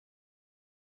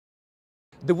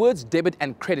The words debit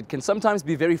and credit can sometimes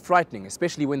be very frightening,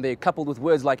 especially when they're coupled with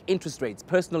words like interest rates,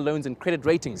 personal loans and credit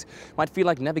ratings. Might feel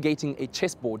like navigating a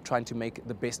chessboard trying to make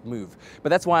the best move. But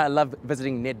that's why I love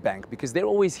visiting Nedbank, because they're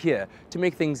always here to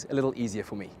make things a little easier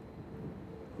for me.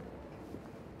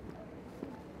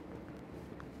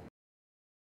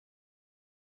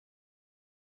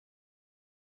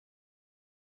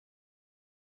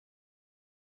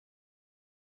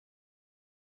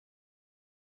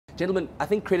 Gentlemen, I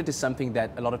think credit is something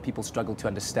that a lot of people struggle to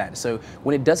understand. So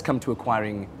when it does come to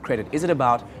acquiring credit, is it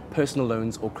about personal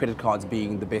loans or credit cards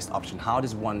being the best option? How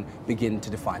does one begin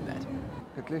to define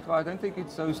that? I don't think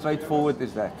it's so straightforward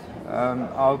as that.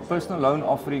 Our personal loan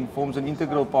offering forms an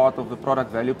integral part of the product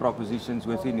value propositions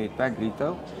within Nedbank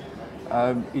Retail.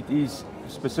 It is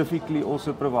specifically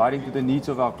also providing to the needs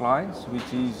of our clients,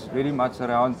 which is very much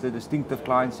around the distinctive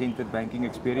client-centered banking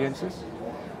experiences.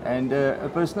 And a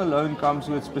personal loan comes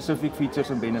with specific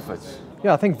features and benefits.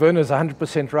 Yeah, I think Werner's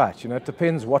 100% right. It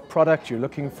depends what product you're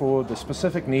looking for, the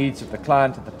specific needs of the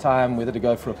client at the time, whether to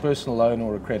go for a personal loan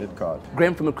or a credit card.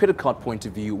 Graham, from a credit card point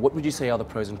of view, what would you say are the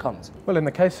pros and cons? Well, in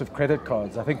the case of credit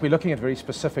cards, I think we're looking at very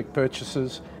specific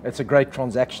purchases. It's a great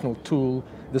transactional tool,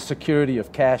 the security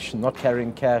of cash, not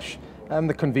carrying cash, and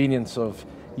the convenience of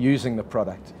using the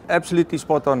product. Absolutely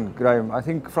spot on, Graham. I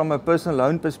think from a personal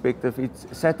loan perspective, it's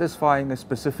satisfying a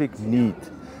specific need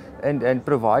and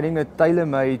providing a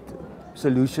tailor-made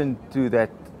solution to that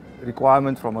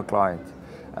requirement from a client.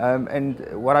 And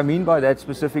what I mean by that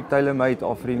specific tailor-made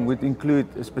offering would include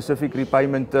a specific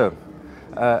repayment term,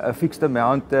 a fixed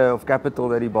amount of capital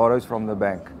that he borrows from the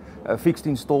bank, a fixed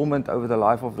installment over the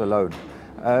life of the loan.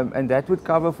 And that would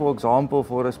cover, for example,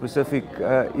 for a specific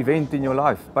event in your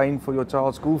life, paying for your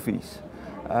child's school fees,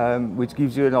 which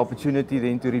gives you an opportunity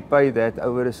then to repay that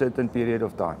over a certain period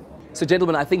of time. So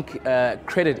gentlemen, I think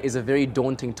credit is a very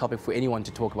daunting topic for anyone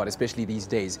to talk about, especially these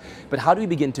days. But how do we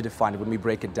begin to define it when we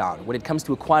break it down? When it comes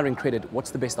to acquiring credit, what's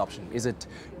the best option? Is it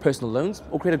personal loans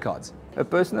or credit cards? A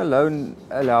personal loan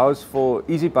allows for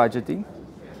easy budgeting,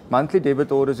 monthly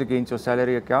debit orders against your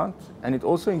salary account, and it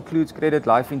also includes credit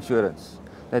life insurance,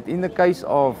 that in the case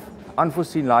of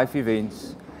unforeseen life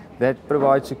events, that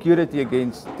provides security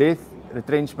against death,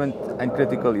 retrenchment and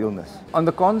critical illness. On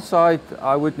the con side,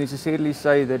 I would necessarily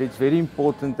say that it's very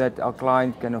important that our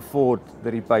client can afford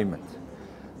the repayment,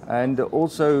 and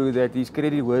also that his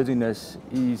creditworthiness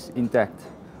is intact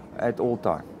at all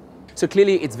times. So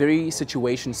clearly it's very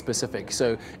situation specific.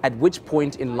 So at which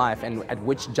point in life and at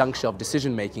which juncture of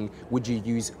decision making would you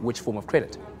use which form of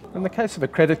credit? In the case of a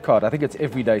credit card, I think it's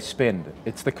everyday spend.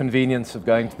 It's the convenience of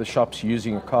going to the shops,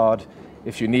 using a card.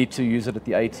 If you need to, use it at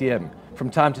the ATM. From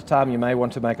time to time, you may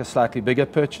want to make a slightly bigger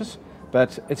purchase,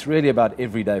 but it's really about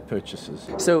everyday purchases.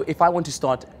 So if I want to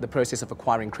start the process of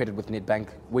acquiring credit with Nedbank,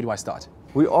 where do I start?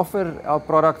 We offer our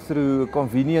product through a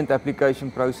convenient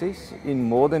application process in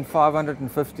more than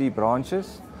 550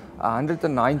 branches,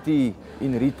 190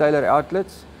 in retailer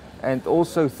outlets, and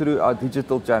also through our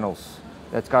digital channels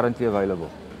that's currently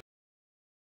available.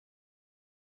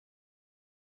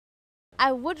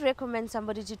 I would recommend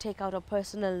somebody to take out a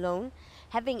personal loan.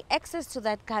 Having access to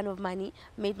that kind of money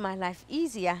made my life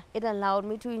easier. It allowed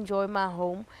me to enjoy my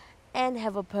home and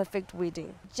have a perfect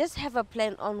wedding. Just have a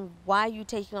plan on why you're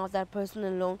taking out that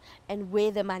personal loan and where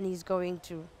the money is going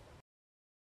to.